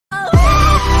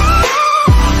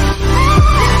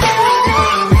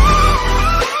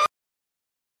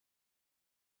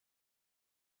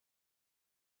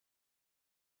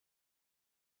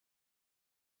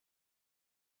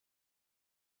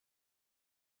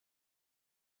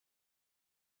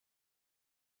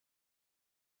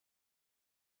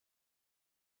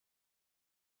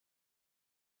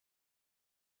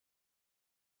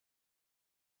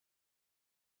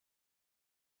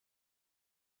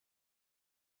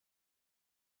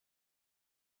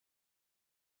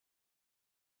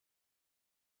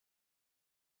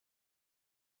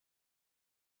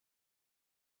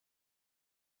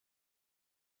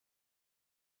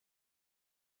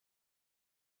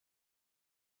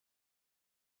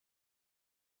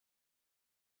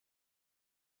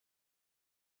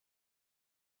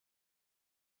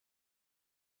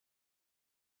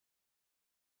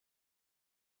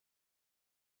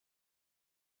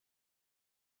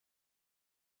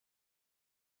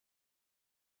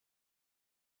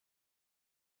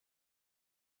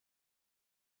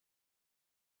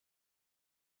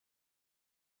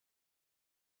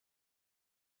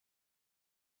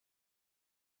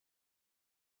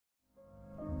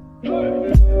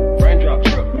Raindrop,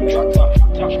 drop top,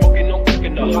 top smoking, no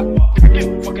cooking the hot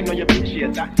pot. Fucking on your bitch, yeah,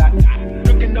 that.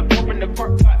 Looking up, open the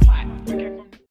park pot.